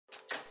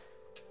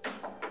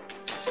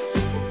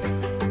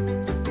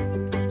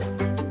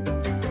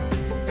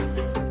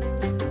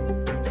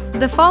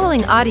The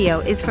following audio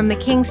is from the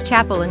King's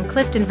Chapel in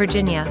Clifton,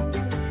 Virginia.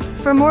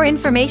 For more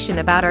information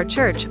about our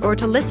church or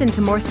to listen to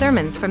more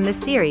sermons from this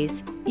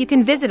series, you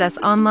can visit us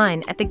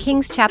online at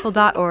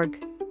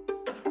thekingschapel.org.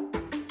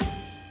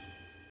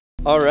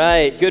 All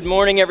right, good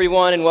morning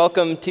everyone and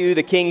welcome to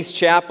the King's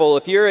Chapel.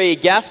 If you're a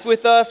guest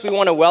with us, we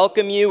want to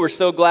welcome you. We're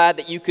so glad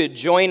that you could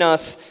join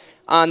us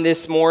on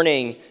this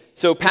morning.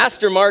 So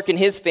Pastor Mark and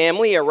his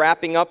family are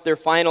wrapping up their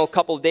final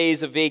couple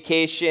days of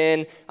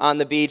vacation on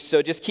the beach.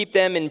 So just keep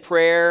them in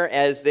prayer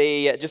as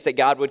they, just that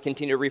God would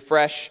continue to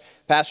refresh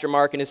Pastor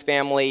Mark and his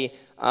family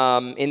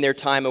in their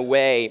time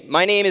away.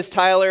 My name is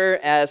Tyler.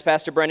 As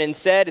Pastor Brennan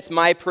said, it's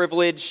my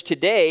privilege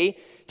today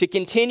to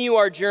continue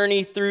our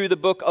journey through the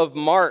book of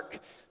Mark.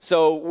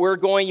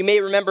 So you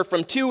may remember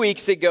from 2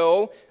 weeks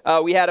ago,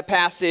 we had a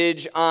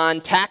passage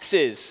on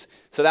taxes.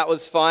 So that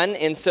was fun.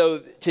 And so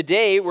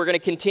today we're going to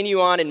continue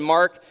on in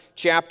Mark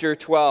chapter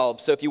 12.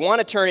 So if you want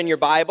to turn in your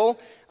Bible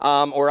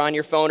or on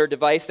your phone or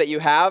device that you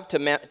have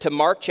to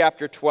Mark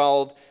chapter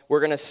 12, we're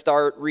going to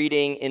start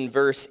reading in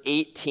verse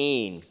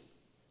 18.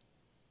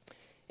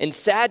 And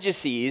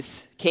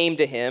Sadducees came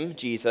to him,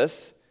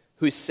 Jesus,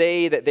 who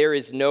say that there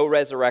is no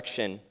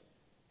resurrection.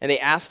 And they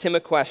asked him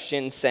a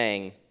question,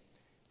 saying,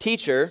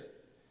 "Teacher,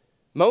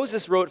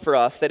 Moses wrote for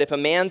us that if a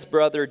man's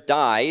brother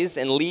dies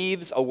and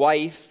leaves a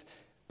wife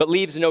but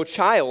leaves no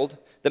child,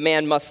 the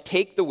man must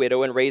take the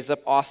widow and raise up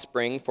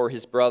offspring for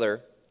his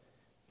brother.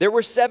 There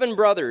were 7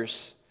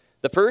 brothers.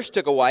 The first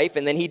took a wife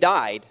and then he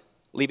died,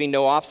 leaving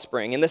no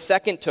offspring. And the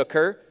second took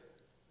her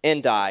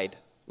and died,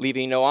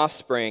 leaving no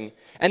offspring.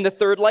 And the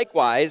third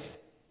likewise,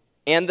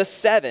 and the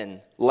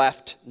 7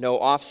 left no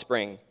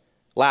offspring.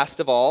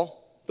 Last of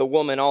all, the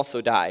woman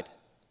also died.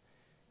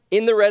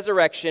 In the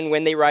resurrection,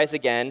 when they rise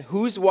again,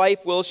 whose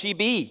wife will she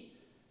be?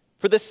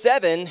 For the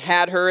 7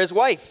 had her as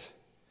wife."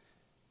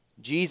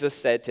 Jesus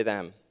said to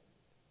them,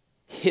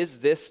 "Is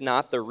this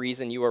not the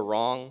reason you are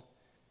wrong?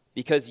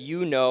 Because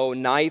you know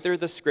neither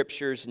the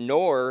Scriptures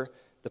nor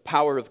the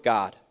power of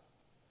God.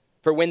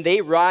 For when they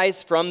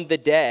rise from the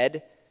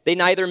dead, they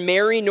neither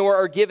marry nor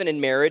are given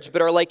in marriage,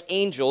 but are like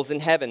angels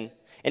in heaven.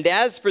 And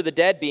as for the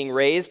dead being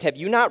raised, have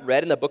you not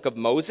read in the book of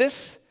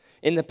Moses,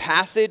 in the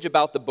passage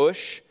about the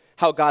bush,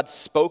 how God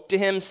spoke to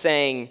him,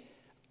 saying,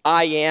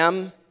 'I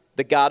am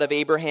the God of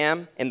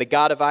Abraham and the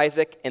God of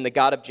Isaac and the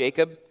God of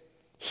Jacob'?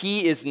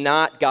 He is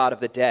not God of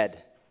the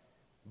dead,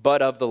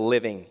 but of the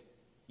living.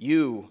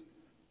 You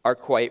are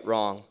quite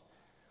wrong."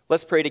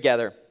 Let's pray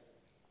together.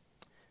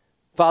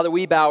 Father,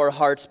 we bow our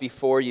hearts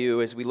before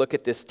you as we look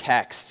at this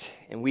text,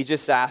 and we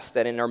just ask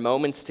that in our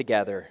moments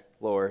together,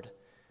 Lord,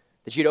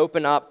 that you'd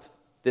open up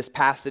this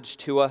passage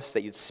to us,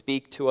 that you'd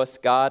speak to us,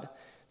 God,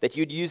 that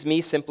you'd use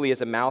me simply as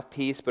a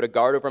mouthpiece, put a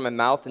guard over my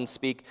mouth and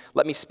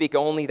let me speak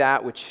only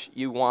that which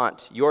you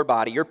want your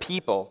body, your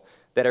people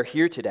that are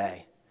here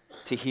today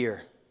to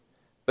hear.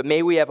 But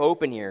may we have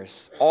open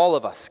ears, all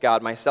of us,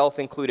 God, myself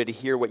included, to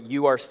hear what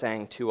you are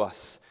saying to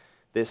us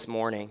this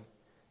morning.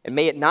 And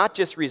may it not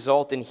just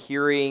result in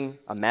hearing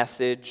a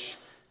message,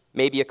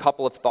 maybe a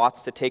couple of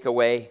thoughts to take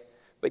away,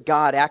 but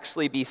God,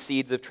 actually be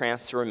seeds of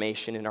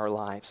transformation in our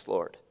lives,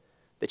 Lord.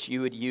 That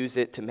you would use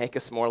it to make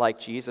us more like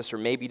Jesus, or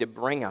maybe to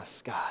bring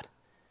us, God,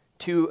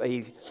 to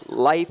a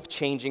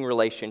life-changing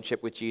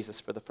relationship with Jesus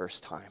for the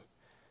first time.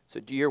 So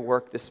do your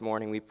work this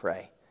morning, we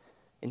pray.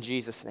 In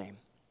Jesus' name,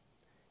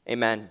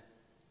 amen.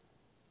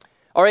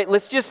 All right,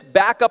 let's just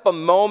back up a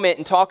moment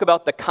and talk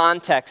about the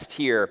context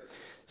here.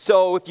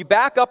 So if you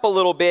back up a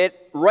little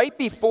bit, right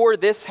before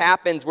this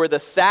happens where the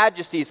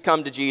Sadducees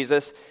come to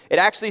Jesus, it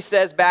actually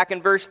says back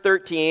in verse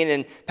 13,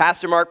 and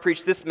Pastor Mark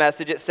preached this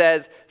message, it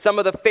says some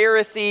of the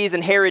Pharisees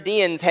and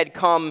Herodians had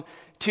come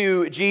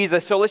to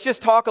Jesus. So let's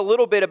just talk a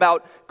little bit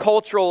about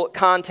cultural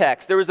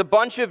context. There was a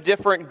bunch of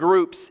different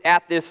groups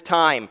at this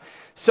time.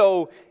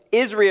 So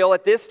Israel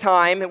at this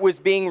time was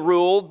being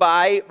ruled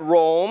by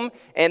Rome,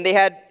 and they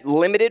had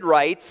limited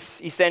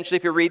rights. Essentially,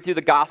 if you read through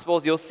the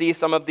Gospels, you'll see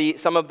some of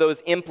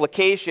those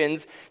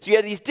implications. So you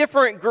had these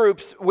different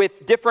groups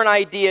with different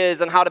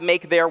ideas on how to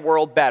make their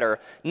world better.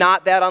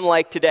 Not that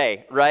unlike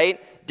today, right?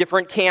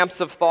 Different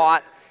camps of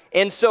thought.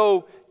 And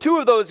so 2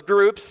 of those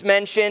groups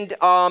mentioned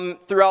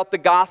throughout the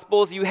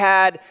Gospels, you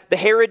had the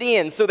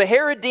Herodians. So the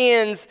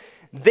Herodians,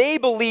 they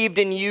believed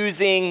in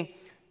using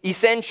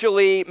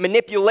essentially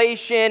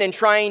manipulation and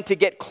trying to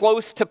get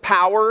close to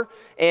power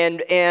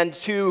and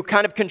to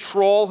kind of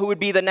control who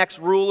would be the next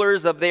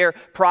rulers of their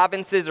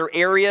provinces or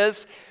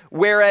areas.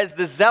 Whereas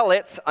the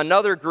Zealots,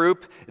 another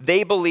group,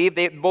 they believed,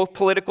 both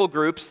political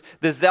groups,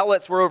 the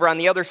Zealots were over on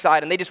the other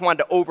side and they just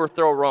wanted to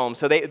overthrow Rome,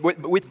 so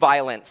with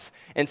violence.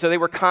 And so they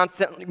were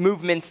constant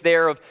movements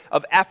there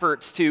of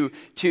efforts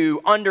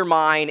to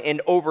undermine and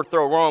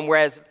overthrow Rome,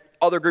 whereas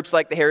other groups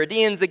like the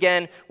Herodians,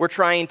 again, were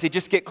trying to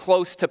just get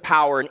close to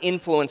power and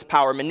influence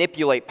power,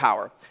 manipulate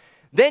power.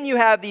 Then you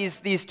have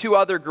these 2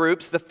 other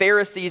groups, the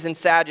Pharisees and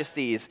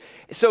Sadducees.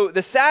 So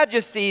the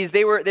Sadducees,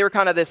 they were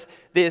kind of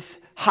this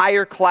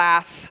higher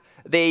class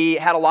They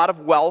had a lot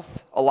of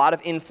wealth, a lot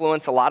of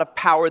influence, a lot of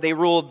power. They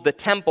ruled the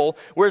temple,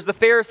 whereas the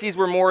Pharisees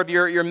were more of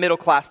your middle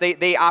class.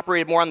 They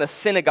operated more on the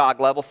synagogue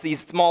level, so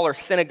these smaller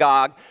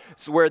synagogues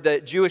where the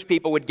Jewish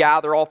people would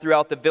gather all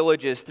throughout the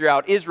villages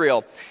throughout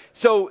Israel.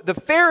 So the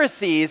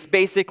Pharisees,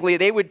 basically,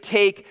 they would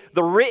take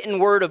the written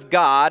word of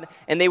God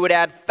and they would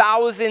add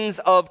thousands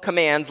of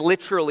commands,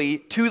 literally,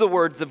 to the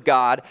words of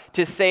God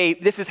to say,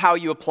 this is how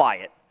you apply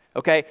it.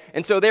 Okay,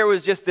 and so there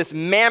was just this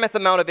mammoth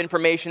amount of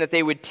information that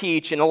they would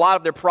teach, and a lot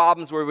of their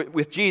problems were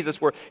with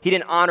Jesus were he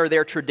didn't honor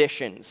their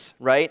traditions,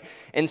 right?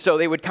 And so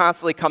they would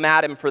constantly come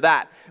at him for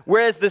that.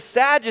 Whereas the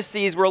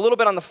Sadducees were a little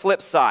bit on the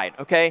flip side,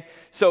 okay?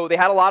 So they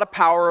had a lot of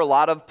power, a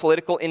lot of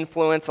political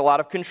influence, a lot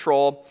of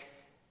control.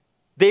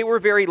 They were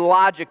very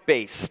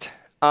logic-based.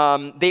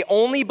 They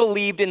only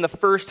believed in the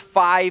first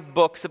 5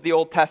 books of the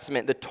Old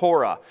Testament, the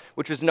Torah,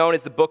 which was known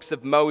as the books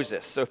of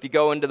Moses. So if you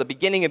go into the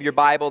beginning of your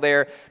Bible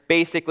there,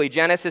 basically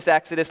Genesis,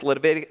 Exodus,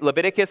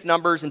 Leviticus,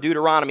 Numbers, and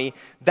Deuteronomy,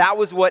 that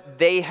was what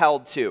they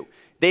held to.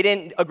 They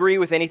didn't agree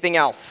with anything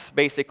else,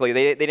 basically.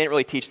 They didn't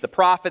really teach the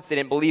prophets. They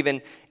didn't believe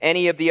in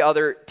any of the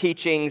other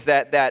teachings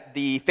that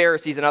the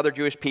Pharisees and other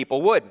Jewish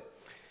people would.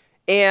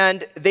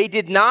 And they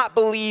did not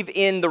believe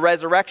in the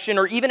resurrection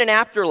or even an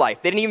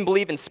afterlife. They didn't even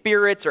believe in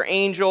spirits or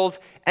angels,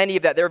 any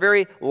of that. They're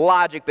very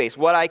logic-based,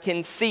 what I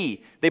can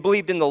see. They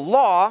believed in the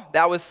law.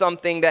 That was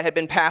something that had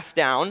been passed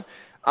down,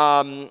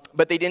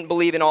 but they didn't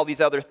believe in all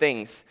these other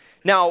things.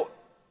 Now,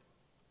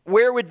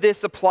 where would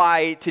this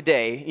apply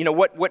today? You know,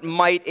 what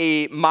might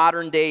a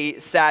modern-day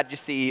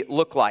Sadducee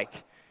look like?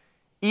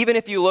 Even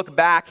if you look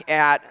back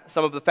at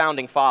some of the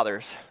founding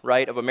fathers,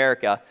 right, of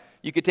America,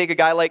 you could take a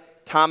guy like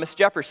Thomas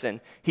Jefferson.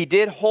 He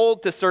did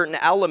hold to certain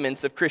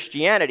elements of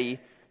Christianity,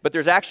 but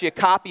there's actually a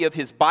copy of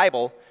his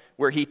Bible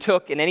where he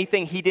took, and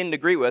anything he didn't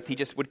agree with, he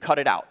just would cut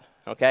it out,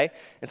 okay?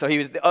 And so he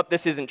was,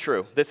 this isn't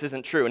true. This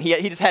isn't true. And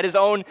he just had his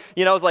own,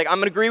 it's like, I'm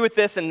going to agree with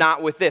this and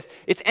not with this.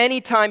 It's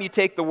any time you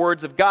take the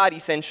words of God,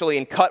 essentially,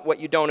 and cut what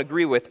you don't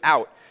agree with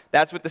out.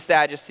 That's what the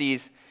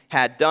Sadducees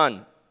had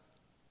done.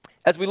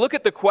 As we look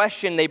at the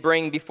question they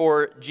bring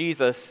before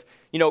Jesus,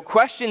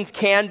 questions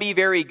can be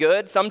very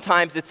good.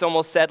 Sometimes it's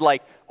almost said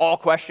like, all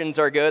questions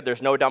are good.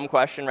 There's no dumb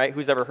question, right?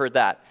 Who's ever heard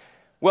that?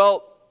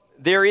 Well,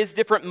 there is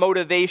different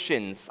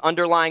motivations,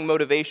 underlying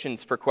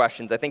motivations for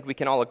questions. I think we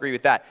can all agree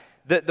with that.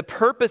 The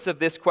purpose of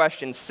this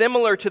question,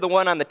 similar to the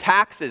one on the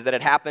taxes that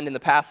had happened in the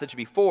passage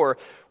before,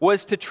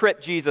 was to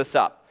trip Jesus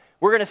up.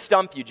 We're going to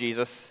stump you,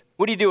 Jesus.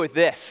 What do you do with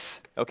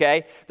this?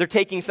 Okay? They're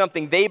taking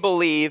something they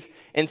believe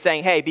and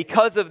saying, hey,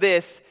 because of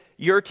this,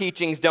 your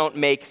teachings don't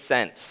make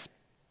sense.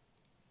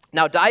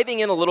 Now,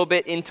 diving in a little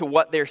bit into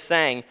what they're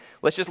saying,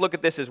 let's just look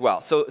at this as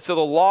well. So the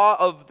law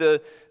of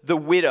the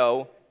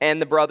widow and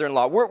the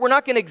brother-in-law. We're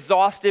not going to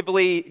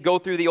exhaustively go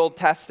through the Old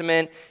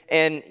Testament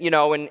and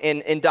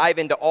dive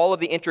into all of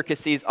the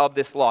intricacies of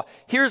this law.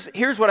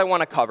 Here's what I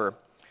want to cover.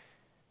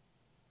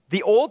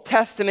 The Old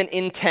Testament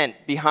intent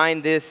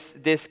behind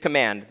this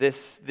command,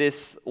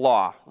 this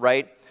law,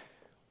 right,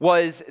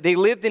 was they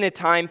lived in a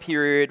time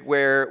period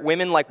where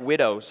women like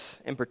widows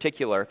in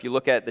particular, if you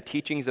look at the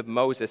teachings of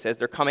Moses as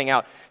they're coming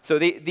out, so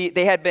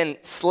they had been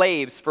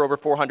slaves for over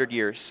 400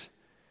 years.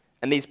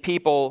 And these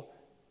people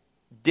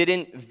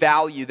didn't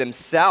value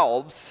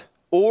themselves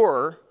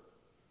or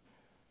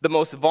the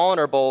most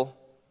vulnerable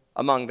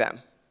among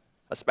them,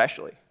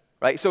 especially,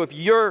 right? So if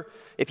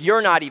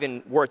you're not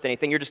even worth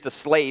anything, you're just a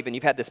slave and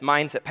you've had this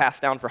mindset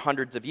passed down for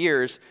hundreds of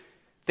years,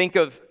 think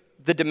of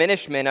the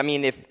diminishment. I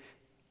mean, if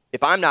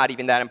I'm not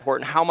even that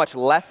important, how much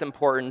less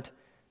important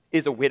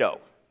is a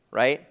widow,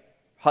 right?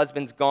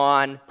 Husband's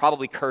gone,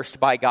 probably cursed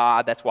by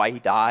God, that's why he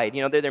died.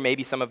 There may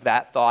be some of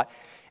that thought.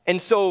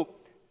 And so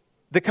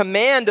the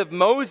command of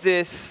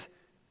Moses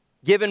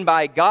given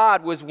by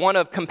God was one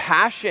of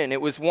compassion. It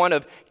was one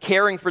of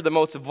caring for the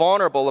most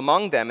vulnerable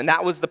among them. And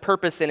that was the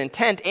purpose and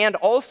intent. And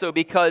also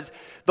because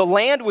the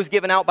land was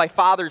given out by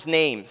fathers'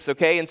 names,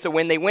 okay? And so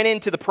when they went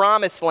into the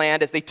promised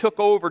land, as they took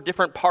over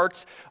different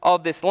parts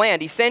of this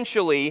land,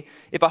 essentially,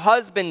 if a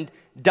husband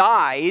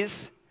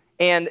dies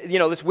and,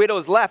 this widow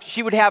is left,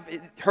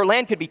 her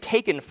land could be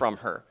taken from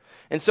her.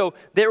 And so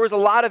there was a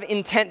lot of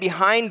intent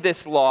behind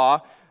this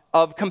law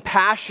of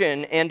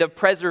compassion and of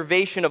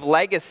preservation of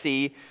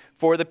legacy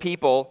for the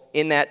people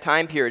in that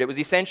time period. It was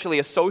essentially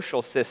a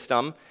social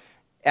system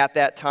at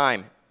that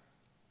time.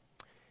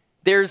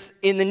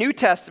 In the New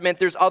Testament,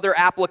 there's other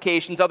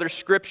applications, other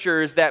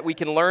scriptures that we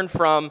can learn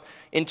from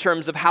in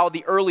terms of how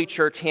the early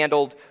church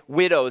handled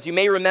widows. You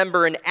may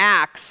remember in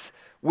Acts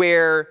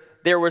where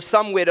there were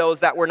some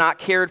widows that were not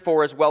cared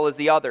for as well as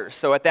the others.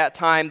 So at that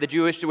time, the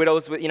Jewish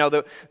widows,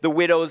 the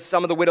widows,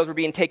 some of the widows were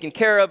being taken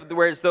care of,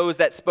 whereas those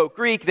that spoke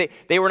Greek,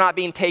 they were not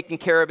being taken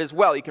care of as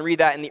well. You can read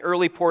that in the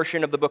early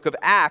portion of the book of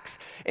Acts.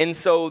 And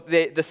so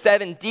the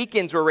 7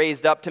 deacons were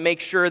raised up to make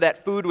sure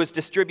that food was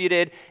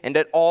distributed and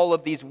that all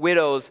of these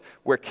widows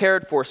were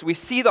cared for. So we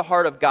see the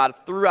heart of God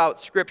throughout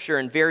Scripture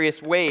in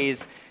various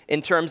ways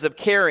in terms of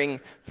caring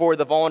for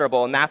the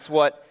vulnerable, and that's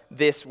what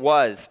this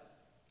was.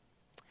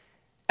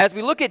 As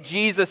we look at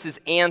Jesus'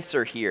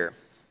 answer here,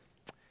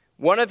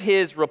 One of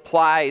his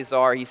replies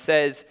are, he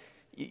says,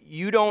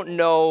 you don't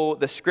know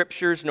the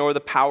scriptures nor the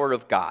power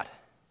of God.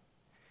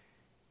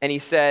 And he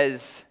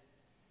says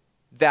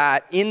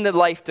that in the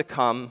life to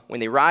come, when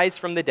they rise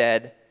from the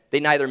dead, they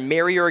neither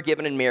marry or are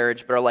given in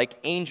marriage, but are like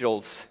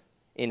angels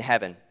in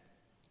heaven.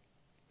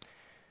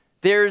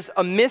 There's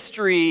a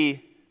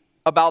mystery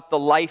about the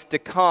life to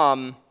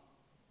come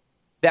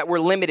that we're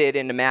limited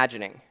in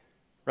imagining,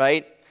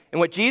 right?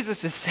 And what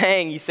Jesus is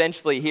saying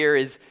essentially here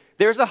is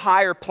there's a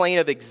higher plane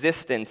of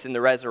existence in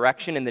the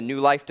resurrection and the new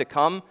life to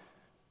come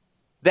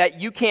that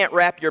you can't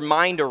wrap your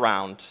mind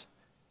around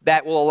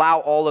that will allow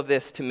all of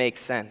this to make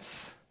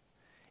sense.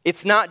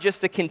 It's not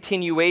just a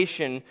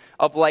continuation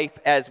of life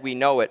as we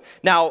know it.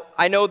 Now,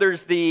 I know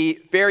there's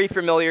the very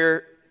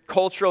familiar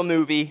cultural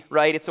movie,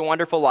 right? It's a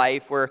Wonderful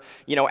Life where,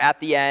 at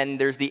the end,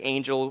 there's the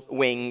angel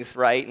wings,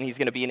 right? And he's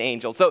going to be an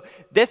angel. So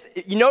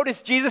you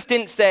notice Jesus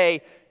didn't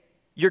say,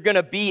 you're going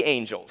to be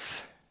angels,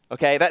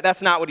 okay?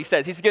 That's not what he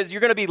says. He says,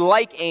 you're going to be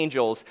like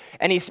angels.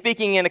 And he's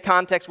speaking in a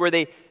context where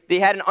they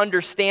had an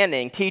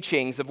understanding,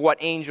 teachings of what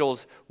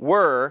angels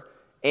were,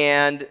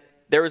 and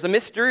there was a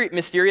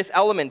mysterious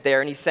element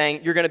there, and he's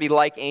saying, you're going to be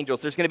like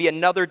angels. There's going to be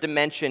another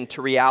dimension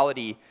to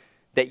reality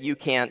that you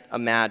can't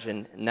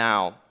imagine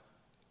now.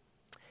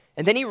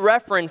 And then he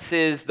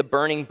references the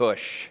burning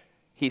bush.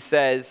 He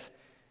says,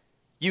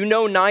 you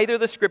know neither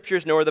the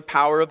scriptures nor the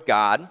power of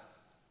God.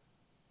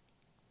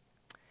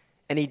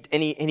 And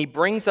he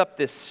brings up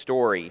this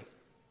story.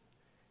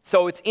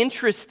 So it's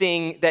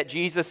interesting that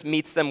Jesus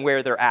meets them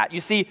where they're at.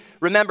 You see,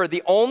 remember,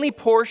 the only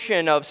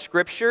portion of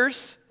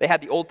scriptures, they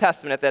had the Old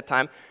Testament at that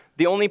time,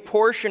 the only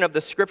portion of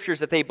the scriptures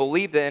that they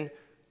believed in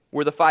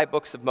were the 5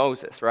 books of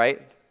Moses,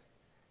 right?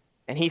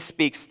 And he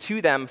speaks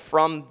to them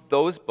from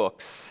those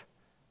books,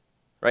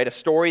 right? A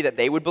story that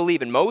they would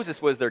believe in.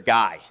 Moses was their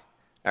guy,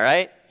 all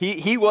right?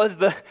 He was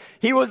the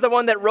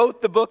one that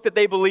wrote the book that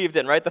they believed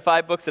in, right? The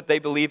 5 books that they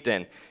believed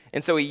in.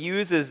 And so he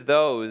uses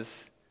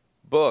those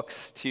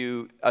books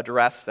to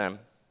address them.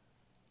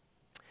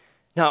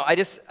 Now, I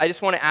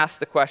just want to ask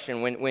the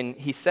question, when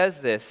he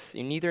says this,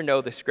 you neither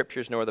know the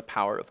scriptures nor the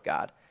power of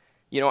God.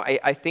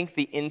 I think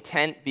the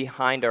intent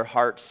behind our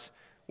hearts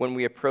when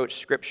we approach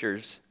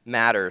scriptures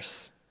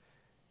matters.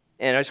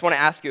 And I just want to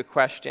ask you a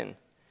question.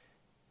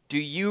 Do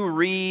you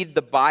read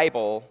the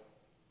Bible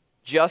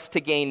just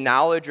to gain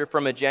knowledge or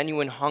from a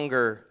genuine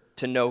hunger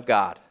to know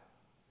God?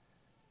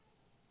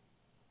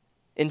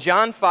 In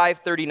John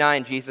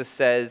 5:39, Jesus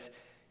says,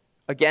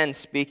 again,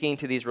 speaking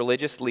to these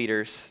religious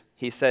leaders,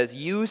 he says,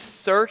 you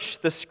search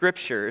the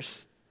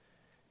scriptures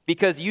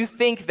because you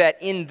think that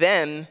in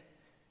them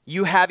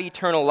you have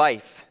eternal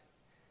life,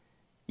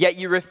 yet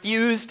you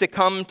refuse to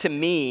come to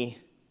me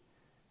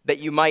that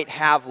you might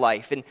have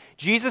life. And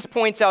Jesus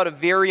points out a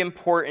very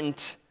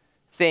important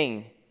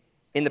thing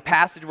in the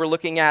passage we're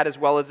looking at, as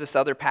well as this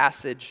other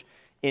passage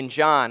in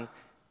John.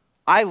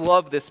 I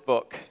love this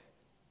book.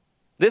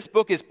 This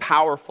book is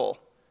powerful.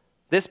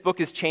 This book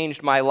has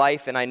changed my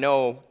life, and I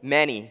know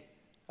many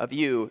of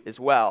you as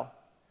well.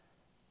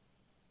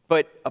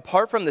 But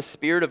apart from the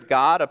Spirit of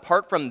God,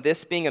 apart from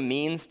this being a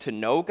means to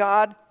know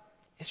God,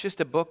 it's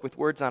just a book with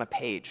words on a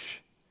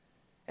page.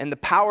 And the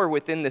power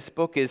within this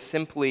book is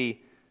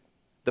simply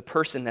the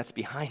person that's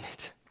behind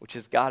it, which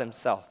is God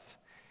himself.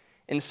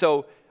 And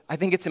so I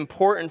think it's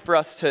important for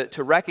us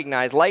to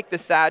recognize, like the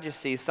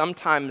Sadducees,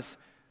 sometimes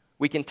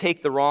we can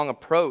take the wrong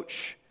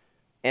approach,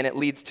 and it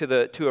leads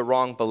to a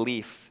wrong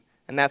belief.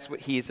 And that's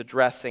what he's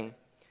addressing.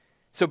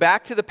 So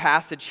back to the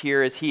passage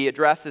here as he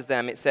addresses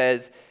them, it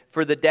says,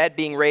 for the dead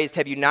being raised,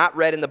 have you not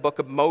read in the book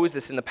of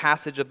Moses, in the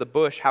passage of the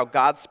bush, how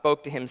God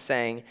spoke to him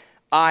saying,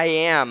 I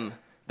am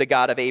the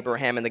God of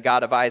Abraham and the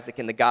God of Isaac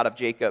and the God of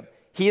Jacob.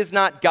 He is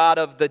not God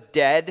of the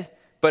dead,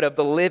 but of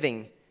the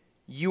living.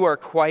 You are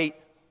quite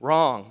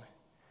wrong.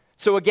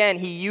 So again,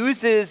 he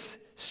uses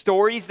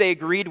stories they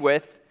agreed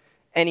with,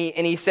 and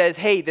he says,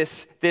 hey,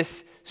 this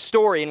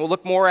story, and we'll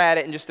look more at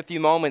it in just a few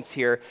moments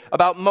here,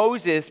 about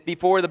Moses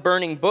before the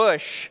burning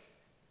bush.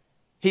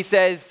 He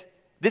says,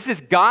 this is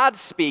God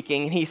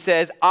speaking, and he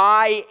says,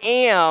 I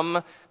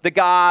am the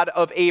God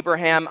of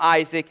Abraham,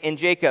 Isaac, and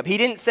Jacob. He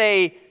didn't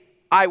say,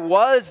 I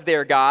was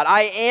their God,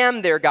 I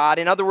am their God.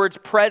 In other words,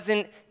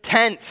 present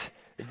tense.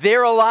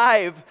 They're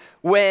alive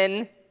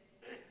when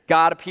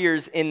God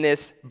appears in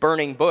this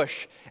burning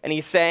bush. And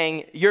he's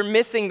saying, you're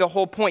missing the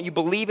whole point. You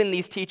believe in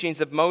these teachings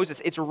of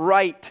Moses. It's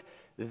right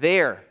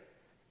there.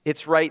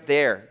 It's right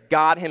there.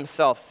 God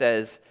himself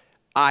says,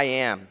 I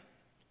am.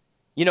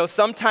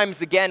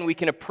 Sometimes, again, we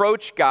can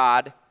approach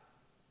God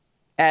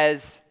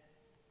as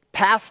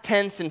past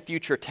tense and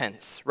future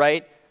tense,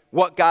 right?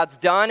 What God's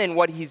done and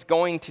what he's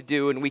going to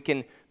do, and we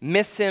can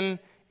miss him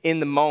in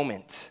the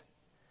moment.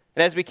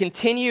 And as we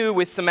continue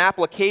with some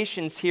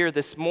applications here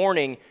this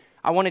morning,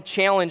 I want to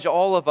challenge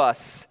all of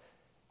us.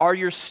 Are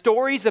your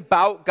stories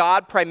about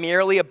God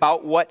primarily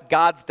about what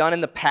God's done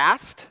in the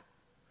past,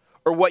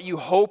 or what you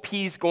hope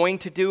he's going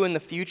to do in the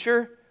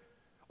future?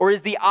 Or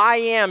is the I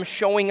am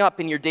showing up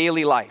in your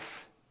daily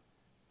life?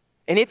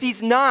 And if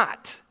he's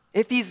not,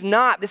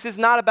 this is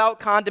not about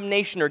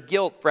condemnation or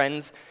guilt,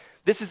 friends.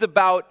 This is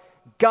about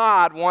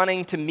God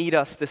wanting to meet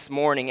us this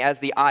morning as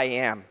the I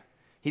am.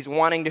 He's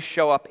wanting to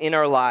show up in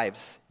our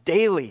lives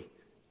daily,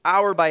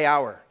 hour by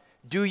hour.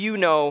 Do you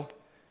know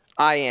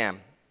I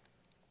am?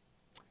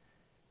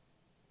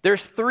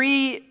 There's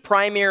three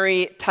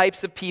primary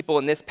types of people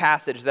in this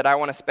passage that I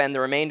want to spend the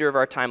remainder of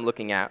our time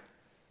looking at.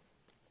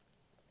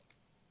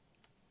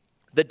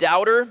 The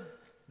doubter,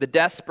 the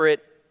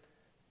desperate,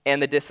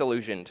 and the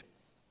disillusioned.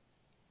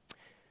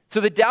 So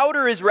the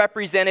doubter is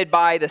represented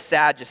by the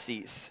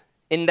Sadducees,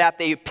 in that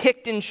they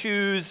picked and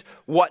choose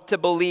what to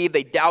believe.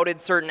 They doubted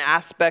certain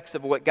aspects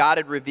of what God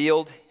had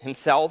revealed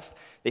himself.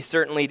 They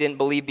certainly didn't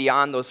believe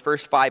beyond those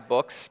first 5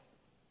 books.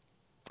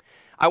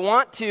 I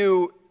want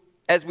to,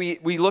 as we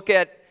look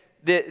at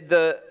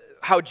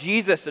how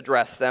Jesus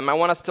addressed them, I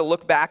want us to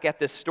look back at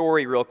this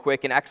story real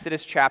quick in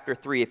Exodus chapter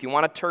 3. If you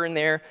want to turn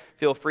there,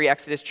 feel free.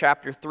 Exodus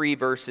chapter 3,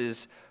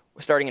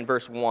 starting in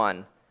verse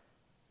 1.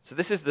 So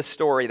this is the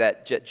story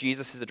that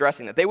Jesus is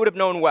addressing that they would have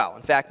known well.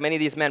 In fact, many of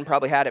these men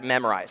probably had it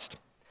memorized.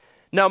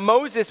 Now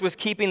Moses was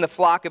keeping the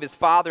flock of his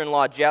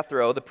father-in-law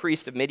Jethro, the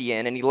priest of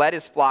Midian, and he led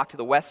his flock to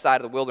the west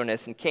side of the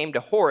wilderness and came to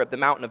Horeb, the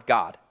mountain of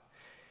God.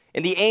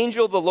 And the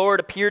angel of the Lord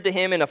appeared to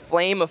him in a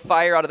flame of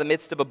fire out of the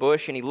midst of a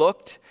bush, and he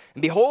looked,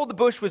 and behold, the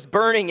bush was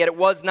burning, yet it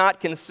was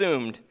not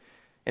consumed.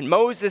 And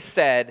Moses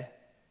said,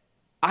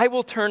 I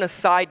will turn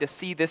aside to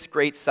see this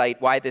great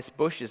sight, why this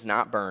bush is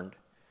not burned.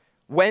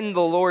 When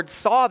the Lord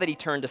saw that he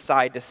turned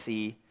aside to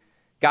see,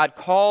 God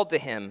called to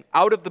him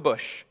out of the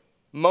bush,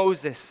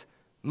 Moses,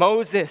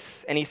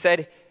 Moses. And he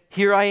said,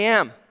 Here I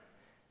am.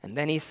 And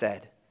then he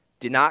said,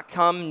 Do not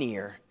come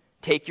near.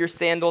 Take your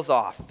sandals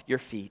off your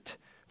feet,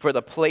 for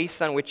the place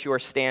on which you are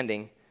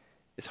standing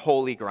is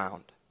holy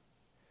ground.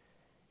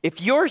 If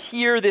you're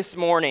here this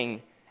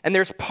morning and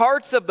there's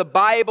parts of the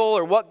Bible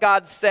or what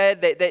God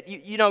said that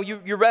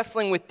you're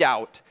wrestling with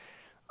doubt,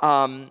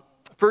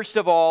 first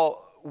of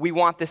all, we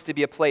want this to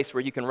be a place where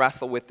you can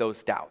wrestle with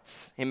those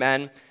doubts.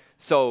 Amen?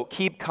 So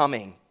keep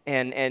coming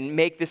and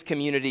make this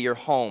community your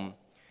home.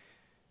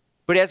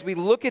 But as we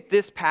look at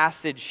this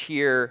passage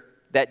here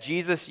that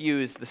Jesus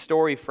used the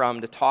story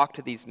from to talk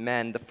to these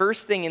men, the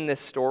first thing in this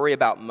story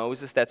about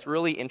Moses that's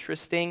really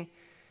interesting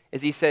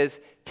is he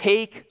says,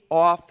 take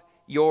off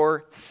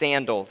your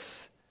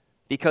sandals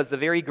because the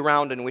very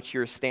ground in which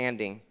you're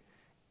standing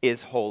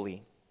is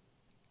holy.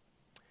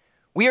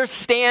 We are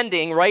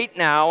standing right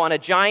now on a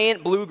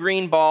giant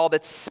blue-green ball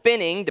that's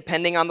spinning,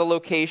 depending on the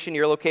location,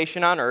 your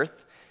location on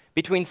Earth,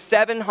 between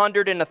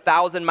 700 and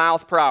 1,000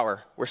 miles per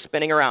hour. We're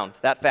spinning around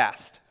that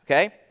fast,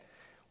 okay?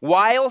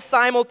 While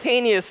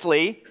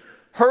simultaneously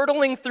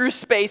hurtling through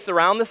space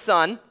around the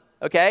sun,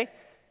 okay,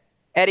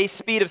 at a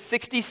speed of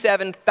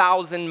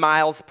 67,000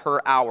 miles per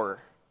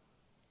hour.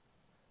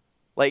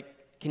 Like,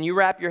 can you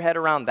wrap your head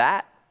around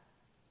that?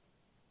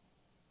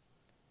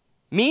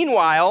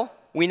 Meanwhile,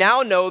 we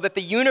now know that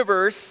the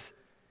universe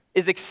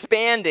is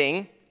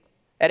expanding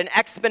at an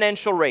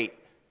exponential rate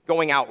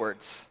going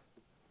outwards.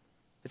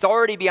 It's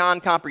already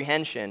beyond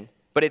comprehension,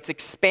 but it's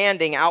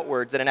expanding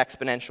outwards at an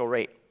exponential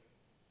rate.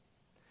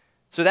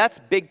 So that's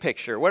big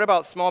picture. What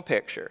about small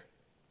picture?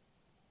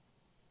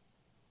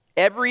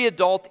 Every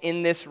adult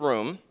in this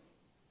room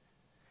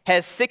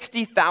has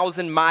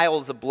 60,000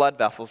 miles of blood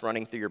vessels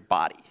running through your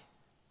body,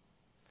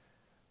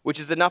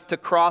 which is enough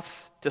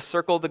to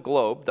circle the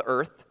globe, the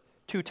earth,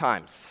 2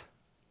 times.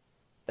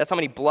 That's how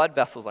many blood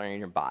vessels are in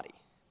your body.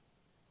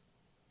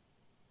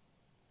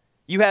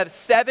 You have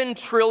 7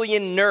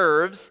 trillion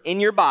nerves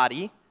in your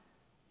body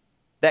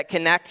that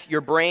connect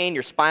your brain,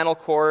 your spinal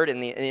cord,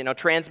 and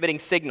transmitting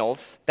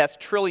signals. That's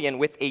trillion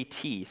with a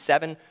T.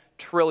 7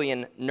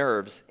 trillion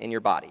nerves in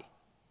your body.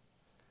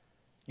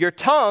 Your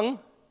tongue,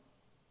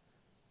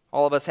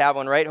 all of us have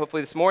one, right?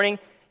 Hopefully this morning,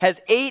 has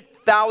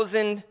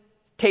 8,000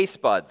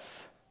 taste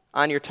buds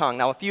on your tongue.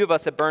 Now, a few of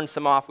us have burned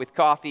some off with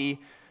coffee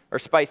or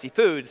spicy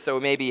foods, so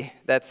maybe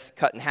that's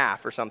cut in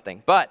half or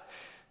something. But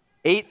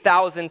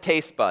 8,000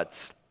 taste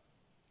buds.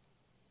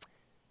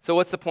 So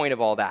what's the point of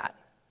all that?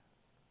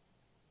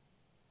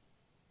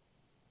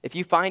 If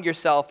you find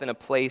yourself in a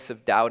place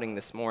of doubting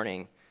this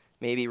morning,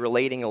 maybe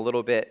relating a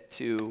little bit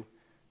to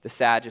the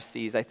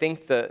Sadducees, I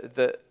think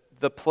the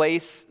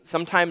place,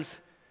 sometimes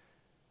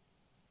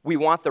we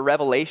want the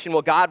revelation.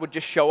 Well, God would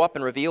just show up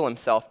and reveal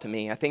himself to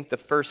me. I think the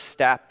first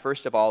step,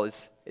 first of all,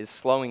 is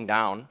slowing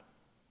down,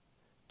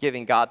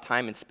 giving God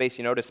time and space.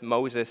 You notice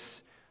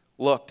Moses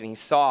looked and he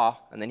saw,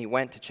 and then he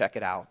went to check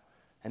it out.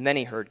 And then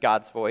he heard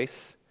God's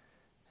voice.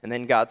 And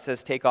then God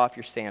says, take off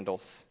your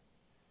sandals.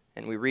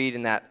 And we read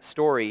in that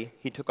story,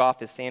 he took off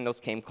his sandals,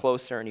 came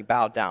closer, and he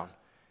bowed down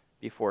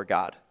before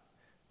God.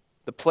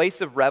 The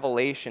place of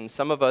revelation,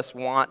 some of us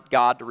want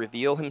God to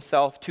reveal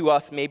himself to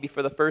us maybe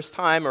for the first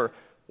time or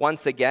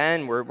once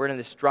again. We're in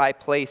this dry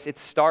place. It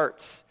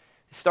starts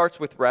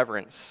with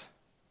reverence.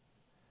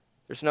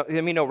 There's going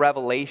to be no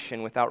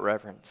revelation without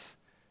reverence.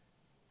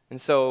 And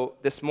so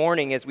this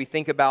morning, as we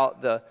think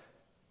about the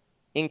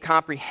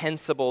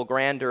incomprehensible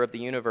grandeur of the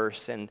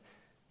universe and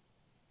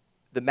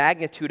the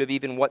magnitude of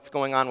even what's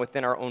going on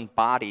within our own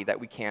body that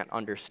we can't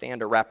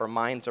understand or wrap our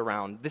minds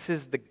around. This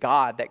is the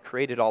God that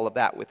created all of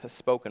that with a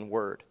spoken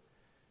word.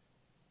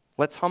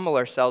 Let's humble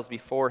ourselves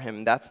before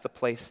him. That's the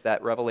place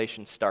that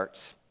Revelation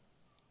starts.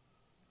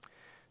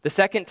 The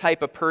second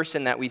type of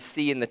person that we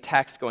see in the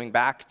text, going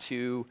back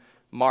to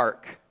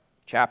Mark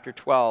chapter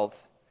 12,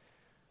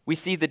 we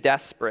see the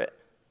desperate,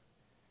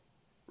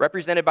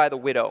 represented by the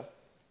widow.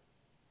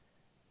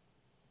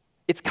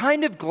 It's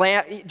kind of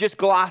just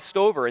glossed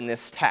over in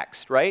this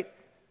text, right?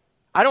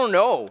 I don't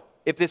know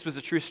if this was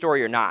a true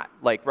story or not.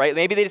 Right?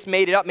 Maybe they just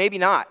made it up, maybe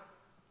not.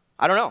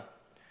 I don't know.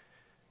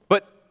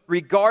 But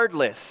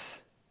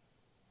regardless,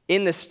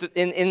 in this,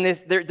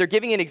 they're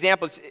giving an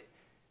example.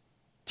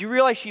 Do you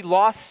realize she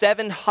lost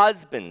 7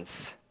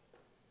 husbands?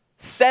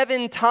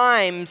 7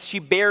 times she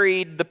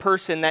buried the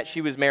person that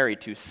she was married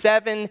to.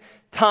 7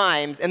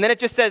 times. And then it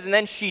just says, and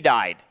then she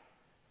died.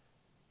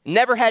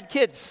 Never had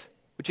kids.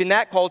 Which in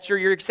that culture,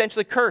 you're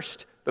essentially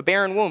cursed, a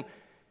barren womb.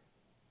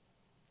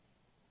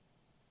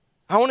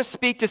 I want to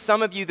speak to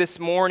some of you this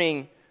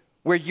morning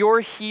where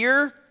you're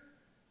here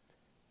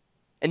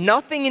and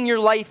nothing in your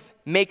life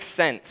makes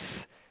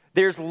sense.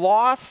 There's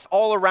loss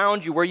all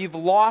around you where you've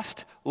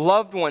lost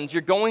loved ones.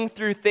 You're going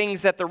through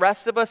things that the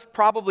rest of us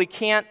probably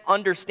can't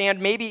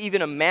understand, maybe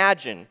even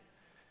imagine.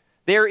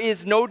 There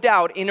is no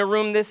doubt in a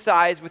room this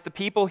size with the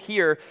people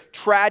here,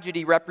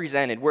 tragedy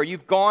represented, where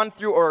you've gone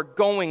through or are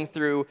going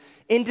through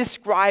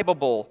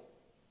indescribable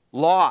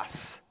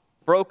loss,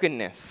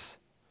 brokenness,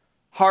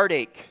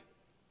 heartache.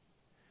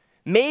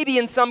 Maybe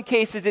in some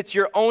cases it's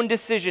your own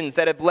decisions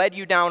that have led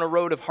you down a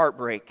road of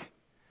heartbreak.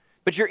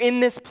 But you're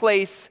in this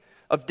place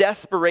of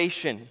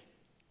desperation.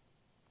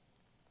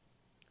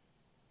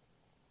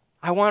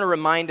 I want to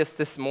remind us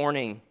this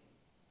morning,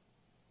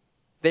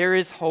 there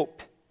is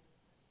hope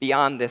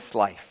beyond this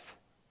life.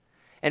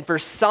 And for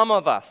some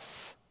of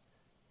us,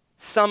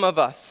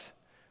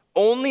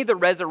 only the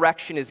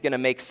resurrection is going to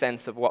make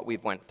sense of what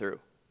we've went through.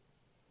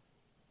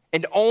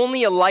 And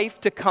only a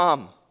life to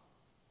come.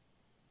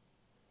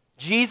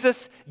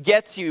 Jesus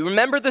gets you.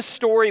 Remember the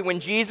story when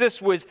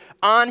Jesus was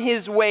on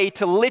his way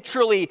to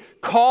literally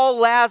call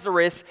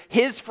Lazarus,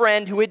 his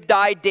friend who had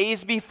died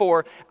days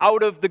before,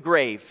 out of the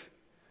grave.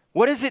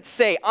 What does it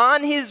say?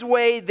 On his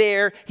way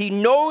there, he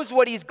knows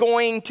what he's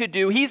going to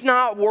do. He's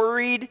not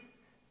worried.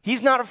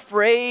 He's not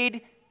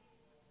afraid.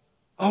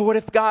 Oh, what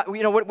if God,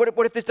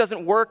 what if this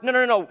doesn't work?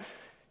 No.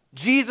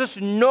 Jesus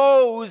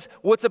knows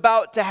what's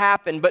about to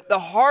happen, but the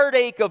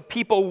heartache of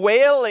people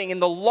wailing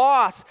and the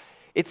loss,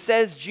 it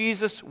says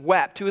Jesus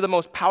wept. 2 of the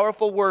most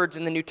powerful words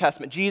in the New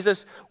Testament.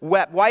 Jesus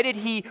wept. Why did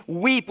he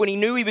weep when he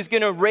knew he was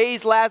going to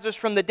raise Lazarus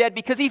from the dead?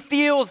 Because he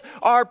feels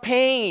our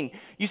pain.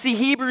 You see,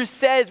 Hebrews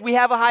says we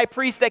have a high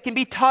priest that can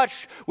be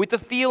touched with the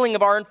feeling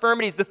of our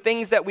infirmities, the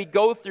things that we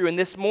go through. And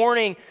this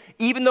morning,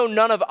 even though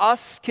none of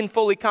us can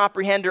fully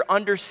comprehend or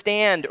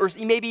understand or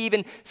maybe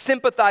even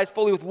sympathize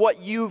fully with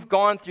what you've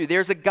gone through,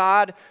 there's a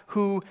God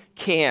who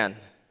can.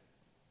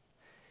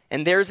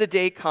 And there's a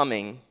day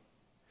coming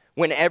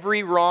when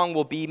every wrong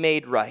will be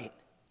made right,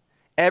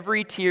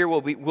 every tear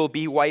will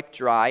be wiped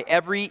dry,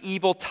 every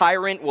evil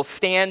tyrant will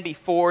stand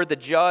before the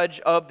judge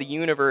of the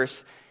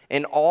universe,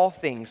 and all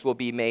things will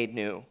be made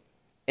new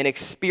and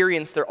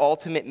experience their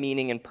ultimate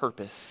meaning and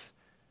purpose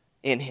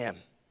in him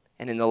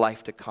and in the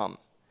life to come.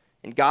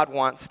 And God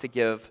wants to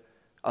give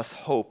us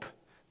hope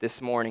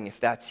this morning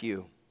if that's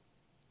you.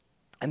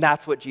 And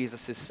that's what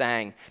Jesus is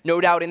saying. No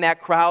doubt in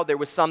that crowd, there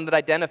was some that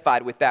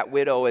identified with that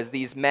widow as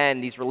these men,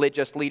 these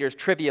religious leaders,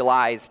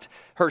 trivialized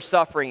her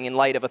suffering in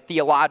light of a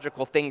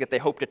theological thing that they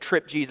hoped to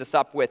trip Jesus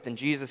up with. And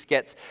Jesus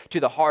gets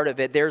to the heart of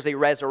it. There's a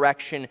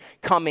resurrection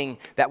coming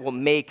that will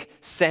make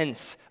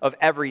sense of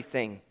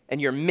everything. And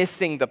you're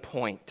missing the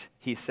point,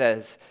 he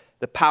says.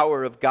 The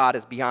power of God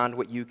is beyond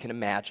what you can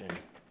imagine.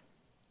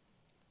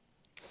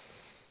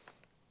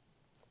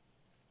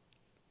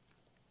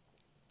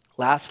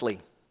 Lastly,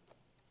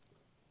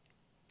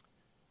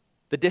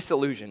 the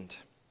disillusioned.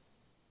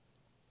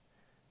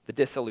 The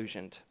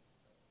disillusioned.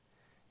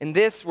 In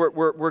this,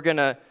 we're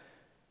gonna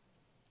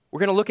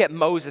look at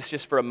Moses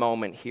just for a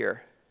moment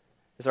here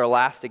as our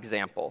last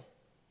example.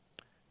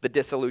 The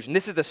disillusioned.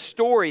 This is the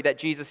story that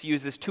Jesus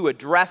uses to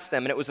address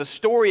them. And it was a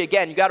story,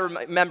 again, you got to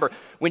remember,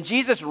 when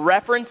Jesus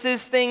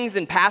references things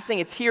in passing,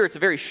 it's here, it's a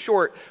very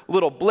short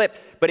little blip.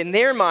 But in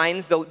their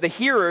minds, the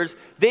hearers,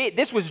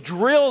 this was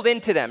drilled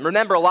into them.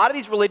 Remember, a lot of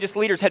these religious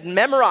leaders had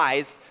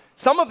memorized,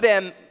 some of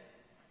them,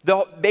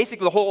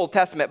 basically the whole Old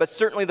Testament, but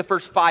certainly the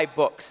first 5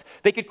 books.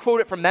 They could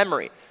quote it from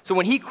memory. So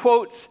when he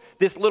quotes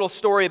this little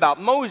story about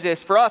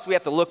Moses, for us, we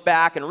have to look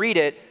back and read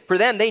it. For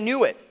them, they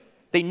knew it.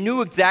 They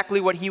knew exactly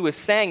what he was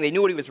saying. They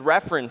knew what he was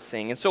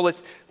referencing. And so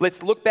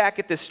let's look back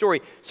at this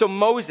story. So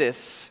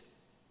Moses,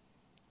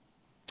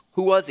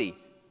 who was he?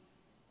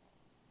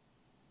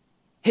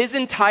 His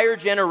entire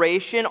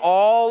generation,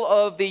 all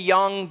of the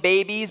young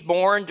babies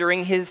born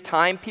during his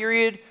time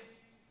period,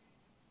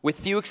 with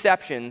few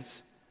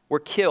exceptions, were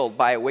killed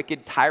by a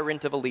wicked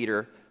tyrant of a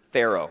leader,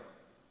 Pharaoh,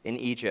 in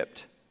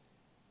Egypt.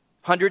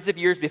 Hundreds of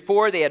years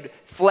before, they had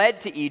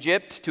fled to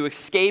Egypt to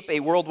escape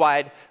a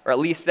worldwide, or at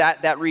least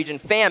that region,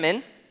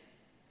 famine.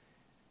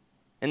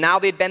 And now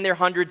they'd been there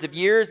hundreds of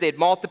years. They had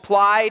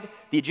multiplied.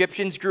 The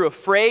Egyptians grew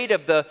afraid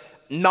of the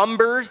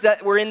numbers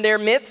that were in their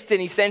midst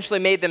and essentially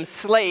made them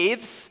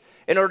slaves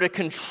in order to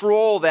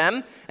control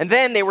them. And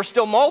then they were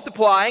still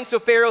multiplying, so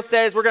Pharaoh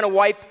says, we're going to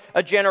wipe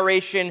a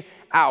generation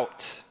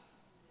out.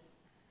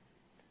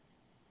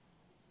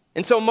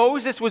 And so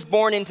Moses was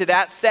born into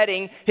that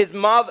setting. His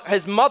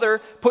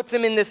mother puts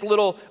him in this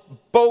little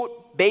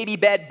boat, baby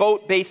bed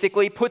boat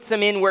basically, puts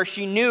him in where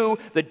she knew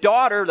the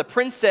daughter, the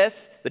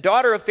princess, the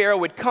daughter of Pharaoh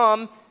would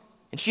come,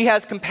 and she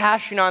has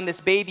compassion on this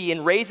baby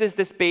and raises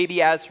this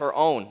baby as her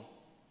own.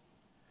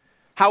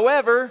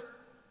 However,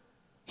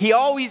 he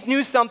always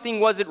knew something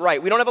wasn't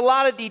right. We don't have a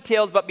lot of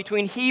details, but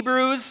between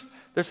Hebrews,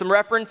 there's some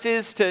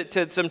references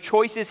to some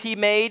choices he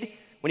made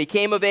when he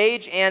came of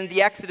age, and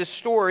the Exodus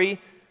story,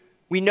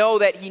 we know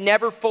that he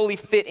never fully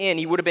fit in.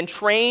 He would have been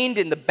trained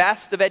in the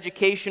best of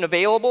education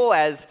available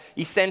as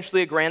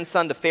essentially a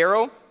grandson to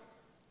Pharaoh,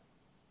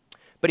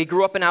 but he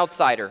grew up an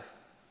outsider.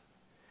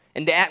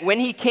 And when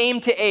he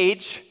came to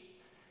age,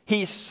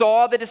 he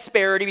saw the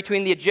disparity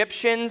between the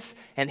Egyptians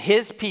and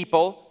his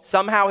people,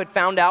 somehow had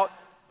found out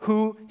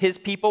who his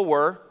people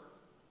were,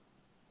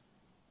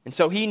 and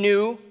so he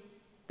knew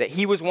that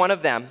he was one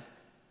of them.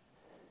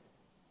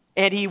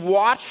 And he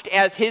watched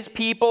as his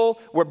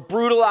people were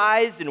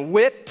brutalized and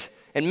whipped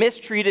and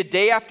mistreated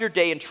day after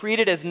day and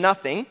treated as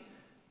nothing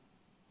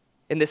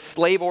in this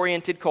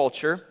slave-oriented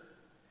culture.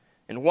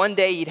 And one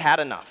day he'd had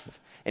enough.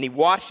 And he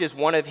watched as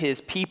one of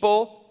his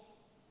people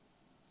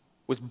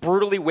was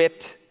brutally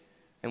whipped.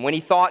 And when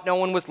he thought no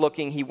one was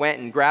looking, he went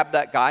and grabbed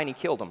that guy and he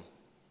killed him.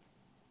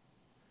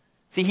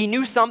 See, he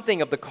knew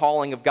something of the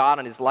calling of God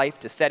on his life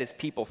to set his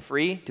people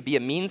free, to be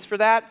a means for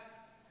that.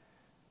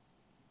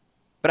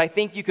 But I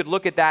think you could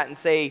look at that and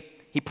say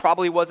he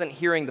probably wasn't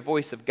hearing the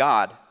voice of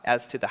God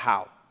as to the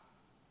how.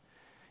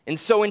 And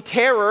so in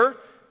terror,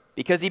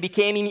 because he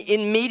became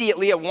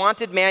immediately a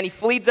wanted man, he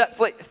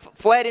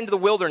fled into the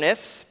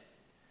wilderness.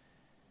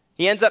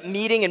 He ends up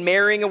meeting and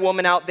marrying a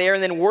woman out there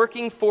and then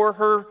working for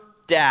her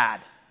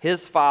dad,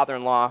 his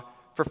father-in-law,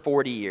 for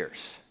 40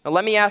 years. Now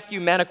let me ask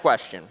you men a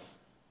question.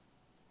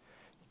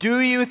 Do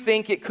you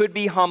think it could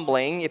be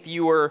humbling if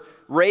you were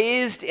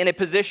raised in a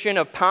position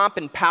of pomp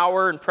and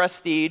power and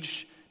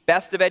prestige,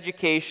 best of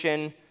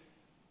education,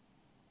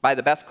 by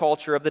the best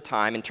culture of the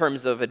time in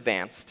terms of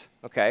advanced,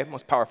 okay,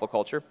 most powerful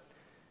culture?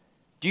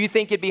 Do you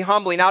think it'd be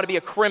humbling now to be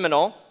a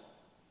criminal,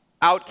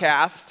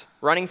 outcast,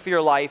 running for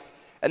your life,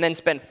 and then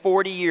spend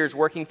 40 years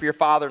working for your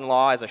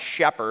father-in-law as a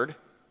shepherd,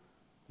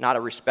 not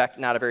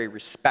a very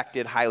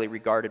respected, highly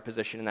regarded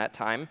position in that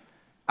time,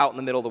 out in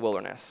the middle of the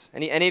wilderness?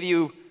 Any of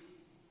you,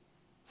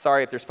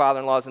 sorry if there's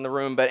father-in-laws in the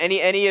room, but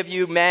any of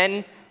you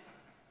men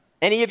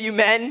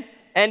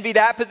envy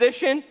that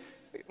position?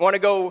 Want to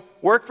go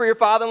work for your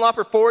father-in-law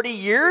for 40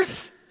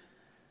 years?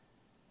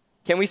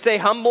 Can we say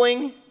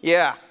humbling?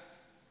 Yeah.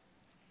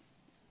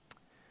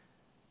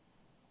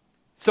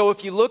 So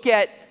if you look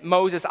at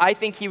Moses, I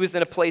think he was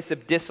in a place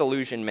of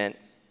disillusionment.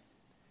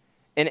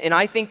 And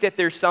I think that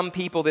there's some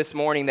people this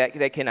morning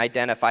that can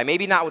identify,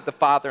 maybe not with the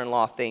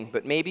father-in-law thing,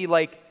 but maybe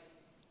like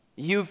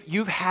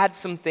you've had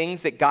some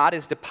things that God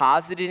has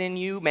deposited in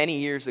you many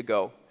years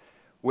ago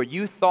where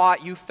you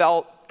thought you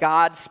felt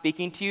God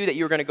speaking to you that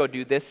you were going to go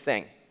do this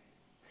thing.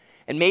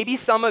 And maybe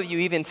some of you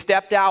even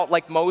stepped out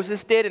like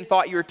Moses did and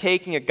thought you were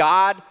taking a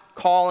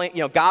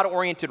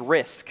God-oriented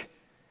risk.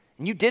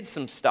 And you did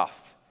some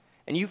stuff.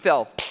 And you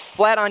fell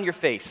flat on your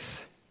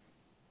face.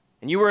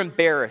 And you were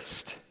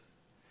embarrassed.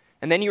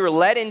 And then you were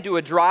led into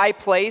a dry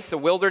place, a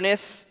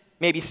wilderness,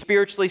 maybe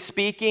spiritually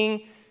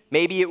speaking.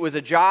 Maybe it was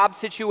a job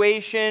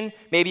situation.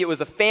 Maybe it was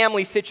a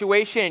family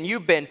situation. And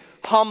you've been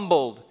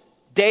humbled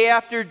day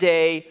after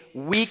day,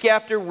 week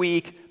after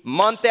week,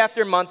 month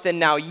after month, and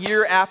now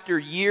year after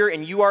year,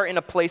 and you are in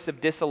a place of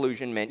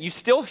disillusionment. You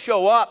still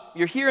show up.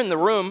 You're here in the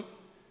room.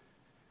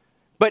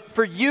 But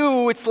for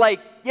you, it's like,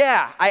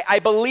 yeah, I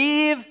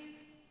believe,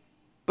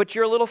 but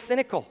you're a little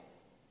cynical.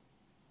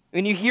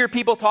 When you hear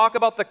people talk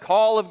about the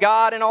call of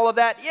God and all of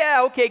that,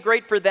 yeah, okay,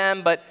 great for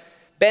them, but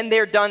been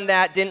there, done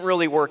that, didn't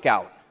really work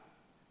out.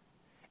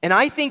 And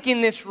I think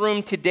in this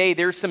room today,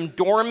 there's some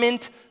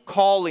dormant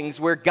callings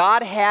where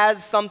God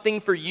has something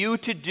for you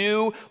to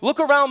do. Look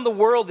around the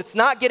world. It's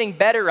not getting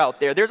better out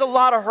there. There's a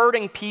lot of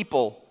hurting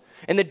people.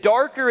 And the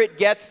darker it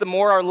gets, the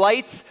more our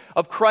lights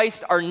of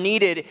Christ are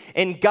needed.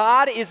 And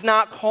God is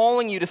not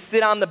calling you to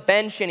sit on the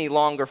bench any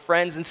longer,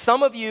 friends. And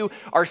some of you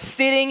are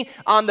sitting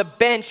on the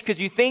bench because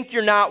you think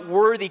you're not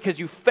worthy, because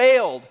you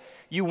failed.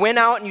 You went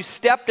out and you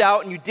stepped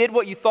out and you did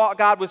what you thought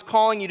God was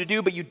calling you to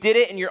do, but you did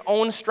it in your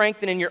own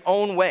strength and in your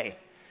own way.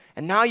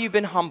 And now you've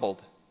been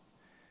humbled.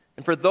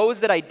 And for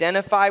those that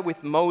identify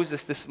with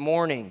Moses this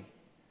morning,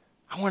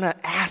 I want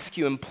to ask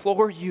you,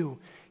 implore you,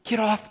 get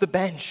off the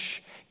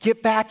bench.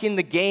 Get back in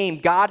the game.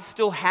 God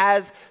still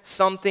has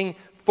something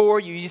for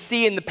you. You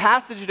see, in the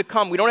passage to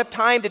come, we don't have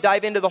time to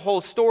dive into the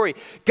whole story.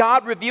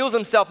 God reveals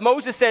himself.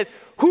 Moses says,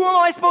 Who am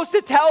I supposed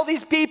to tell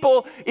these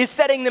people is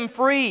setting them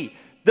free?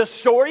 The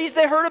stories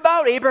they heard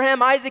about,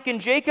 Abraham, Isaac, and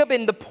Jacob,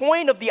 and the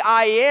point of the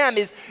I am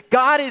is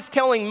God is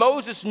telling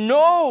Moses,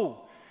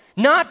 no,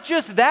 not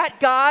just that,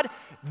 God.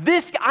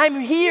 This, I'm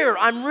here,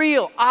 I'm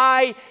real.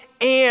 I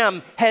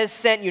am has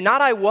sent you.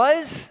 Not I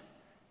was,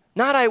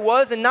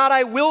 and not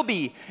I will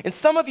be. And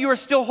some of you are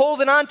still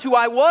holding on to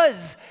I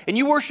was, and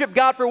you worship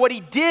God for what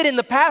he did in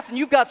the past, and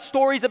you've got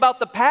stories about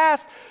the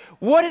past.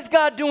 What is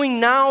God doing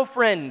now,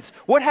 friends?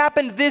 What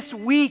happened this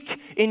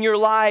week in your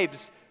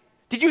lives?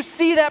 Did you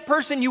see that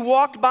person you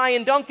walked by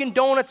in Dunkin'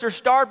 Donuts or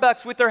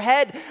Starbucks with their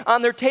head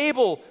on their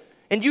table?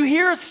 And you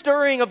hear a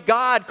stirring of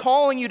God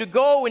calling you to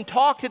go and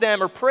talk to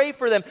them or pray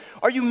for them.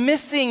 Are you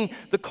missing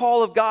the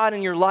call of God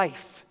in your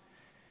life?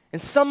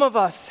 And some of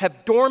us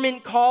have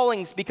dormant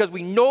callings because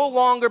we no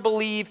longer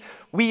believe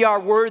we are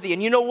worthy.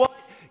 And you know what?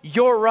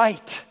 You're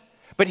right.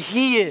 But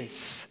he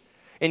is.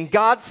 And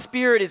God's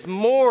Spirit is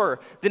more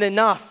than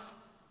enough.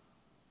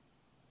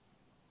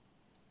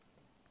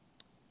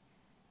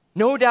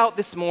 No doubt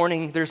this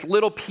morning there's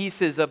little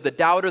pieces of the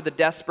doubter, the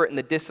desperate, and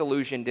the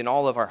disillusioned in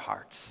all of our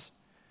hearts.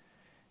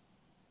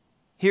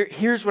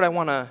 Here's what I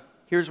want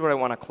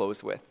to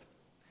close with.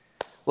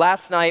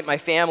 Last night, my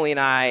family and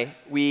I,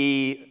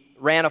 we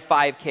ran a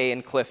 5K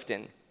in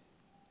Clifton.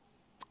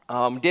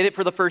 Did it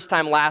for the first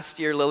time last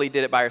year. Lily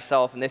did it by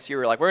herself, and this year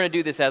we're like, we're going to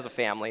do this as a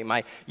family.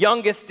 My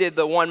youngest did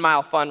the 1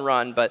 mile fun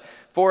run, but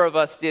 4 of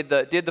us did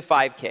the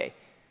 5K.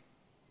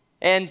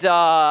 And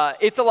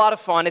it's a lot of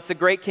fun. It's a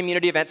great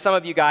community event. Some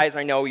of you guys,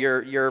 I know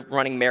you're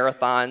running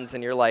marathons,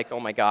 and you're like, oh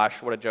my gosh,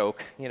 what a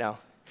joke,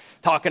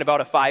 talking about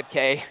a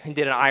 5K and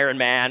did an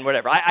Ironman,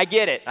 whatever. I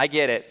get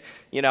it.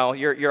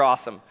 You're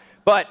awesome.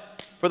 But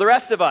for the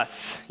rest of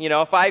us,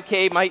 a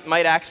 5K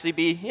might actually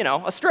be,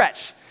 a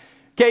stretch.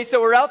 Okay, so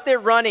we're out there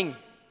running.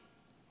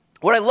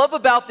 What I love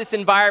about this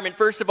environment,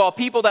 first of all,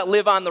 people that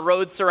live on the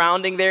road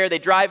surrounding there, they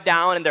drive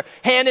down and they're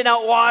handing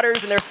out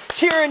waters and they're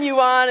cheering you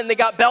on and they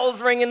got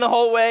bells ringing the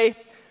whole way.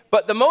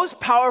 But the most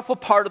powerful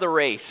part of the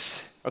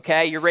race,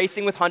 okay, you're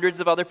racing with hundreds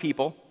of other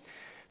people.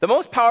 The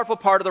most powerful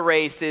part of the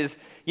race is,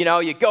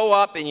 you go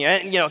up and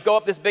you go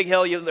up this big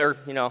hill,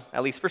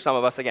 at least for some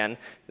of us, again,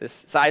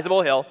 this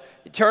sizable hill.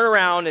 You turn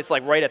around, it's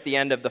like right at the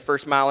end of the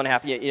first mile and a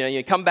half.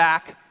 You come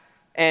back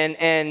and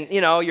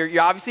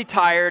you're obviously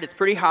tired. It's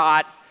pretty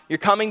hot. You're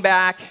coming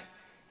back,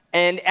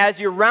 and as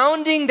you're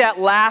rounding that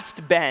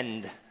last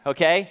bend,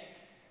 okay,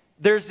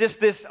 there's just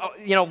this,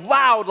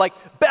 loud, like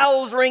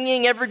bells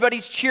ringing,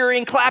 everybody's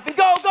cheering, clapping,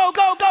 go, go,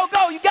 go, go,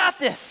 go, you got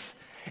this.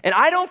 And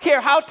I don't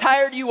care how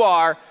tired you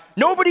are,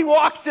 nobody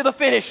walks to the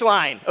finish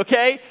line,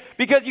 okay?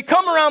 Because you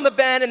come around the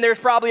bend, and there's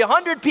probably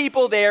 100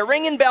 people there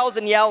ringing bells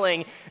and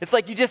yelling. It's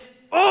like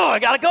I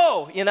gotta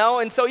go,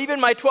 And so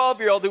even my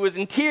 12-year-old who was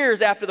in tears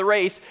after the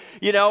race,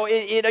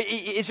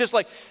 it's just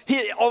like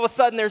all of a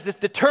sudden there's this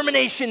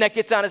determination that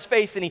gets on his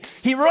face, and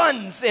he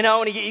runs,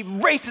 and he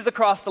races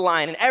across the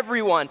line, and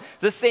everyone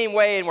the same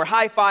way, and we're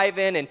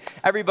high-fiving, and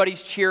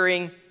everybody's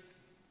cheering.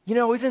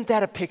 Isn't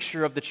that a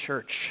picture of the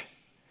church?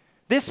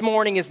 This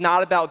morning is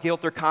not about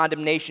guilt or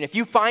condemnation. If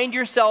you find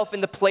yourself in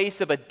the place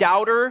of a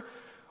doubter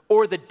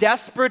or the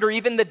desperate or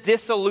even the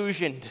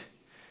disillusioned,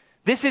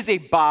 this is a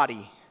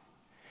body.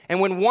 And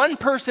when one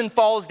person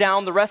falls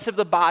down, the rest of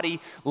the body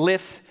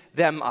lifts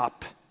them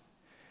up.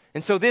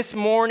 And so this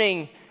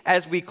morning,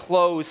 as we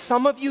close,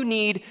 some of you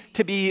need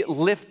to be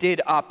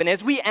lifted up. And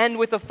as we end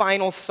with a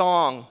final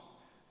song,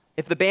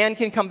 if the band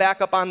can come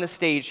back up on the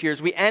stage here,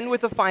 as we end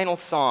with a final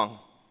song,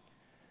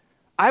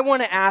 I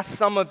want to ask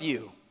some of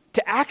you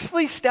to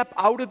actually step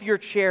out of your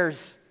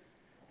chairs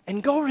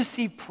and go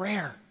receive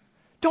prayer.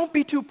 Don't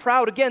be too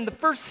proud. Again, the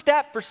first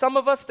step for some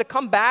of us to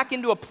come back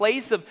into a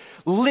place of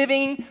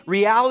living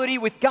reality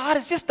with God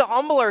is just to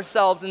humble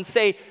ourselves and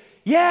say,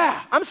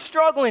 yeah, I'm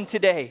struggling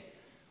today.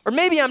 Or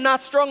maybe I'm not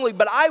struggling,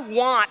 but I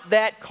want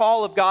that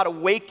call of God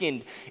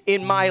awakened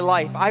in my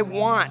life. I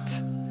want,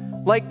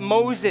 like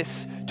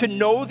Moses, to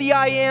know the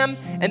I am,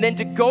 and then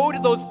to go to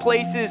those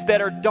places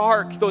that are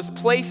dark, those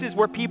places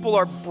where people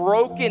are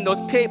broken,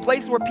 those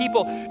places where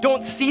people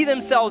don't see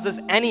themselves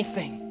as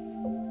anything.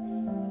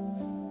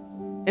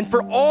 And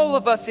for all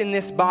of us in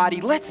this body,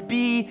 let's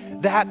be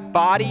that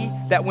body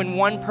that when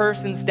one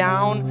person's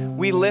down,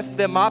 we lift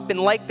them up. And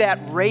like that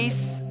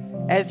race,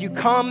 as you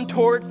come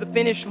towards the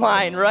finish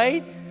line,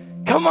 right?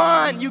 Come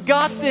on, you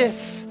got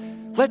this.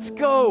 Let's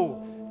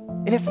go.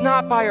 And it's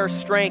not by our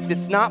strength.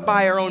 It's not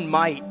by our own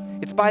might.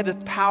 It's by the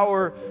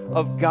power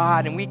of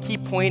God. And we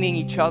keep pointing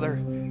each other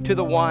to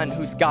the one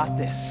who's got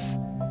this.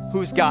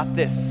 Who's got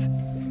this.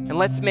 And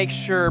let's make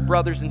sure,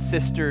 brothers and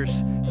sisters,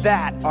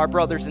 that our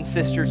brothers and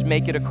sisters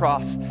make it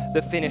across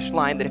the finish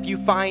line. That if you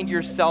find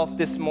yourself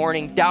this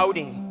morning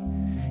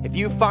doubting, if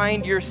you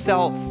find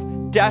yourself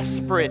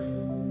desperate,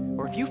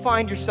 or if you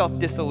find yourself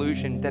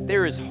disillusioned, that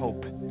there is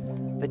hope,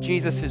 that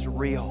Jesus is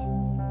real.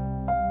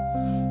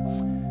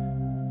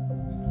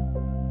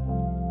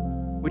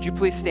 Would you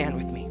please stand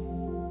with me?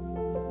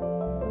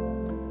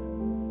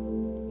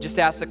 Just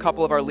ask a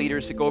couple of our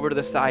leaders to go over to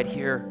the side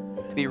here,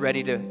 to be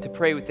ready to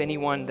pray with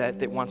anyone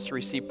that wants to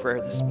receive prayer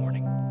this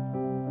morning.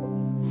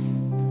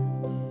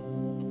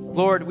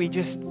 Lord, we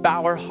just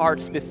bow our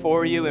hearts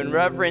before you in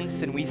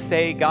reverence and we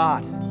say,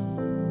 God,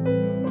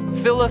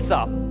 fill us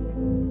up.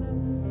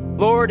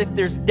 Lord, if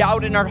there's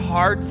doubt in our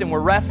hearts and we're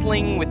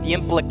wrestling with the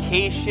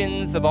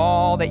implications of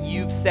all that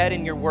you've said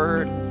in your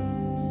word,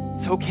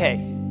 it's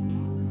okay.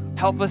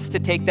 Help us to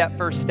take that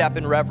first step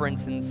in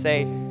reverence and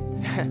say,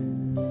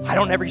 I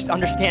don't ever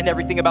understand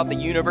everything about the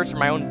universe or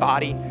my own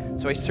body,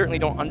 so I certainly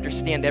don't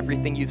understand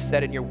everything you've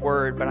said in your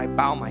word, but I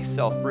bow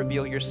myself,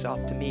 reveal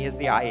yourself to me as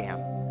the I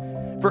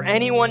am. For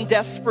anyone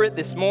desperate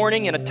this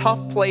morning in a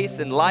tough place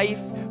in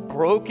life,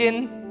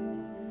 broken,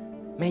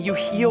 may you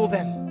heal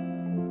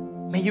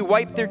them. May you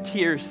wipe their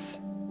tears.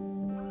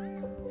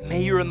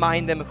 May you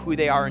remind them of who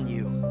they are in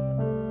you.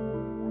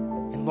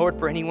 And Lord,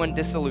 for anyone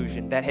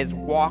disillusioned that has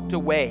walked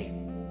away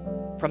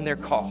from their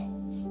call,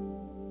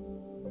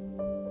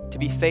 to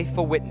be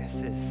faithful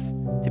witnesses,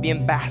 to be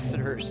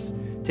ambassadors,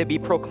 to be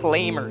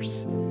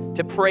proclaimers,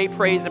 to pray,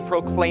 praise, and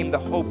proclaim the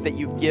hope that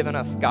you've given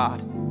us,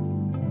 God.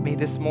 May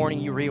this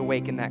morning you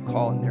reawaken that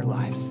call in their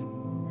lives.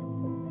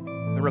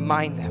 And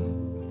remind them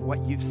of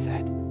what you've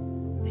said,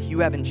 that you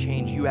haven't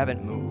changed, you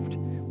haven't moved.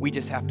 We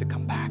just have to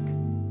come back.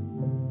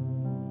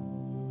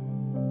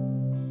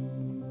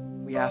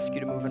 We ask you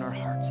to move in our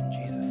hearts in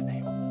Jesus'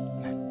 name.